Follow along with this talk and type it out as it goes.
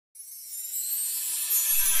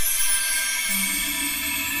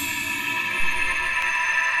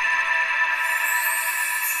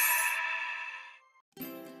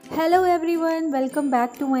Hello everyone, welcome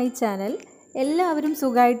back to my channel. എല്ലാവരും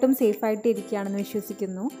സുഖമായിട്ടും സേഫായിട്ട് ഇരിക്കുകയാണെന്ന്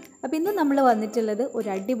വിശ്വസിക്കുന്നു. അപ്പോൾ ഇന്ന് നമ്മൾ വന്നിട്ടുള്ളത് ഒരു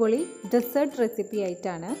അടിപൊളി ഡെസേർട്ട് റെസിപ്പി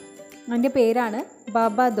ആയിട്ടാണ്. അതിൻ്റെ പേരാണ്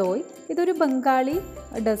ബാബ ദോയ്. ഇതൊരു ബംഗാളി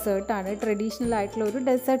ഡെസേർട്ടാണ്, ട്രഡീഷണൽ ആയിട്ടുള്ള ഒരു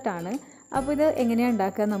ഡെസേർട്ടാണ്. അപ്പോൾ ഇത് എങ്ങനെയാണ്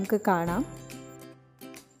ഉണ്ടാക്കുക നമുക്ക് കാണാം.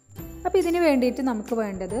 അപ്പോൾ ഇതിന് വേണ്ടിയിട്ട് നമുക്ക്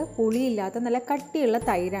വേണ്ടത് പുളിയില്ലാത്ത നല്ല കട്ടിയുള്ള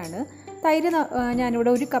തൈരാണ്. തൈര് ഞാനിവിടെ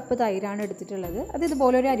ഒരു കപ്പ് തൈരാണ് എടുത്തിട്ടുള്ളത്. അത്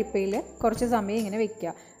ഇതുപോലെ ഒരു അരിപ്പയിൽ കുറച്ച് സമയം ഇങ്ങനെ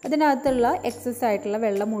വെക്കുക. അതിനകത്തുള്ള എക്സസ് ആയിട്ടുള്ള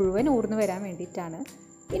വെള്ളം മുഴുവൻ ഊർന്നു വരാൻ വേണ്ടിയിട്ടാണ്.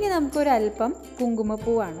 ഇനി നമുക്കൊരൽപ്പം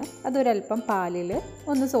കുങ്കുമപ്പൂവാണ്, അതൊരൽപ്പം പാലിൽ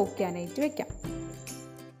ഒന്ന് സോക്ക് ചെയ്യാനായിട്ട് വെക്കാം.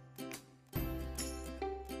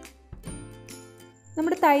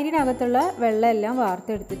 നമ്മുടെ തൈരിനകത്തുള്ള വെള്ളമെല്ലാം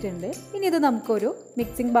വാർത്തെടുത്തിട്ടുണ്ട്. ഇനി ഇത് നമുക്കൊരു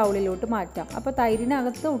മിക്സിംഗ് ബൗളിലോട്ട് മാറ്റാം. അപ്പോൾ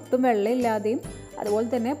തൈരിനകത്ത് ഒട്ടും വെള്ളമില്ലാതെയും അതുപോലെ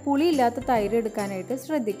തന്നെ പുളിയില്ലാത്ത തൈര് എടുക്കാനായിട്ട്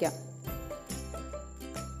ശ്രദ്ധിക്കാം.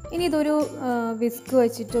 ഇനി ഇതൊരു വിസ്ക്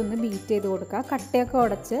വെച്ചിട്ടൊന്ന് ബീറ്റ് ചെയ്ത് കൊടുക്കുക. കട്ടയൊക്കെ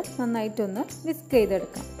ഉടച്ച് നന്നായിട്ടൊന്ന് വിസ്ക്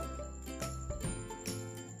ചെയ്തെടുക്കാം.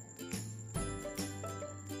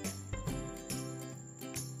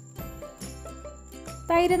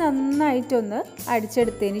 തൈര് നന്നായിട്ടൊന്ന്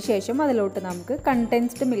അടിച്ചെടുത്തതിന് ശേഷം അതിലോട്ട് നമുക്ക്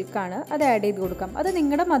കണ്ടൻസ്ഡ് മിൽക്കാണ് അത് ആഡ് ചെയ്ത് കൊടുക്കാം. അത്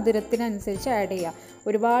നിങ്ങളുടെ മധുരത്തിനനുസരിച്ച് ആഡ് ചെയ്യുക.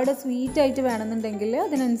 ഒരുപാട് സ്വീറ്റായിട്ട് വേണമെന്നുണ്ടെങ്കിൽ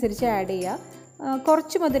അതിനനുസരിച്ച് ആഡ് ചെയ്യുക.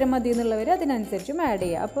 കുറച്ച് മധുരം മതി എന്നുള്ളവർ അതിനനുസരിച്ചും ആഡ്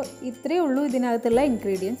ചെയ്യുക. അപ്പോൾ ഇത്രയേ ഉള്ളൂ ഇതിനകത്തുള്ള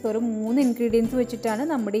ഇൻഗ്രീഡിയൻസ്. വെറും 3 ഇൻഗ്രീഡിയൻസ് വെച്ചിട്ടാണ്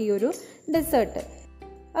നമ്മുടെ ഈ ഒരു ഡെസേർട്ട്.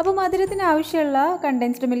 അപ്പോൾ മധുരത്തിന് ആവശ്യമുള്ള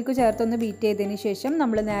കണ്ടൻസ്ഡ് മിൽക്ക് ചേർത്തൊന്ന് ബീറ്റ് ചെയ്തതിന് ശേഷം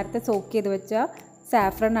നമ്മൾ നേരത്തെ സോക്ക് ചെയ്ത് വെച്ച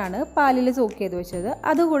സാഫ്രൺ ആണ് പാലിൽ സോക്ക് ചെയ്ത് വെച്ചത്,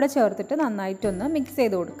 അതുകൂടെ ചേർത്തിട്ട് നന്നായിട്ടൊന്ന് മിക്സ്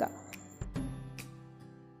ചെയ്ത് കൊടുക്കുക.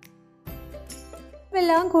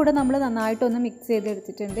 എല്ലാം കൂടെ നമ്മൾ നന്നായിട്ടൊന്ന് മിക്സ്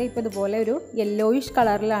ചെയ്തെടുത്തിട്ടുണ്ട്. ഇപ്പോൾ ഇതുപോലെ ഒരു യെല്ലോയിഷ്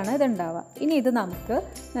കളറിലാണ് ഇതുണ്ടാവുക. ഇനി ഇത് നമുക്ക്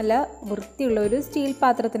നല്ല വൃത്തിയുള്ള ഒരു സ്റ്റീൽ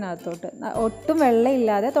പാത്രത്തിനകത്തോട്ട്, ഒട്ടും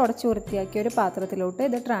വെള്ളമില്ലാതെ തുടച്ച് വൃത്തിയാക്കിയ ഒരു പാത്രത്തിലോട്ട്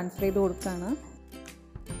ഇത് ട്രാൻസ്ഫർ ചെയ്ത് കൊടുക്കുകയാണ്.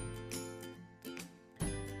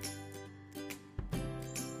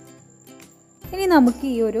 ഇനി നമുക്ക്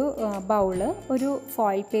ഈ ഒരു ബൗള് ഒരു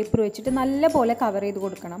ഫോയിൽ പേപ്പർ വെച്ചിട്ട് നല്ല പോലെ കവർ ചെയ്ത്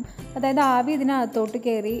കൊടുക്കണം. അതായത് ആവി ഇതിനകത്തോട്ട്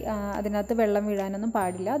കയറി അതിനകത്ത് വെള്ളം വീഴാനൊന്നും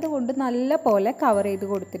പാടില്ല. അതുകൊണ്ട് നല്ല പോലെ കവർ ചെയ്ത്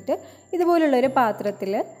കൊടുത്തിട്ട് ഇതുപോലുള്ളൊരു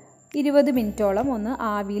പാത്രത്തിൽ 20 മിനിറ്റോളം ഒന്ന്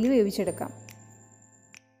ആവിയിൽ വേവിച്ചെടുക്കാം.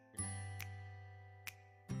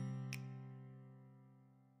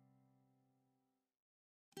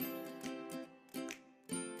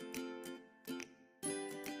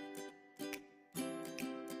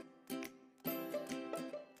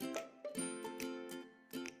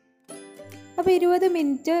 അപ്പോൾ 20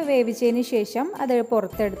 മിനിറ്റ് വേവിച്ചതിന് ശേഷം അത്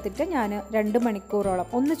പുറത്തെടുത്തിട്ട് ഞാൻ 2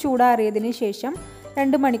 മണിക്കൂറോളം ഒന്ന് ചൂടാറിയതിന് ശേഷം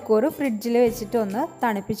 2 മണിക്കൂർ ഫ്രിഡ്ജിൽ വെച്ചിട്ട് ഒന്ന്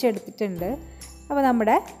തണുപ്പിച്ചെടുത്തിട്ടുണ്ട്. അപ്പോൾ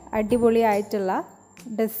നമ്മുടെ അടിപൊളിയായിട്ടുള്ള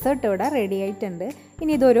ഡെസേർട്ട് ഇവിടെ റെഡി ആയിട്ടുണ്ട്.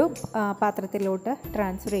 ഇനി ഇതൊരു പാത്രത്തിലോട്ട്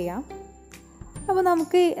ട്രാൻസ്ഫർ ചെയ്യാം. അപ്പോൾ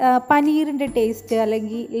നമുക്ക് പനീറിൻ്റെ ടേസ്റ്റ്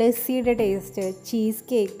അല്ലെങ്കിൽ ലസ്സിയുടെ ടേസ്റ്റ്, ചീസ്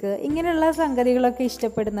കേക്ക് ഇങ്ങനെയുള്ള സംഗതികളൊക്കെ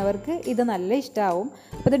ഇഷ്ടപ്പെടുന്നവർക്ക് ഇത് നല്ല ഇഷ്ടമാവും.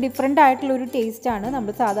 അപ്പോൾ ഇത് ഡിഫറെൻ്റ് ആയിട്ടുള്ളൊരു ടേസ്റ്റാണ്.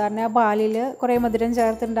 നമ്മൾ സാധാരണ പാലിൽ കുറേ മധുരം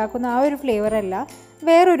ചേർത്തുണ്ടാക്കുന്ന ആ ഒരു ഫ്ലേവറല്ല,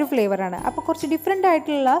 വേറൊരു ഫ്ലേവറാണ്. അപ്പോൾ കുറച്ച് ഡിഫറെൻ്റ്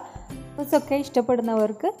ആയിട്ടുള്ള ഒക്കെ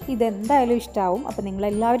ഇഷ്ടപ്പെടുന്നവർക്ക് ഇതെന്തായാലും ഇഷ്ടമാവും. അപ്പോൾ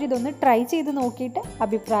നിങ്ങളെല്ലാവരും ഇതൊന്ന് ട്രൈ ചെയ്ത് നോക്കിയിട്ട്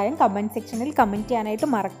അഭിപ്രായം കമൻറ്റ് സെക്ഷനിൽ കമൻറ്റ് ചെയ്യാനായിട്ട്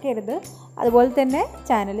മറക്കരുത്. അതുപോലെ തന്നെ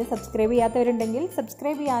ചാനൽ സബ്സ്ക്രൈബ് ചെയ്യാത്തവരുണ്ടെങ്കിൽ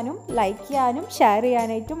സബ്സ്ക്രൈബ് ചെയ്യാനും ലൈക്ക് ചെയ്യാനും ഷെയർ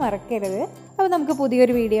ചെയ്യാനായിട്ടും മറക്കരുത്. അപ്പോൾ നമുക്ക്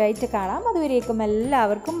പുതിയൊരു വീഡിയോ ആയിട്ട് കാണാം. അതുവരേക്കും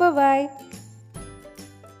എല്ലാവർക്കും by.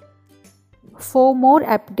 For more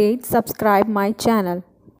updates, subscribe my channel.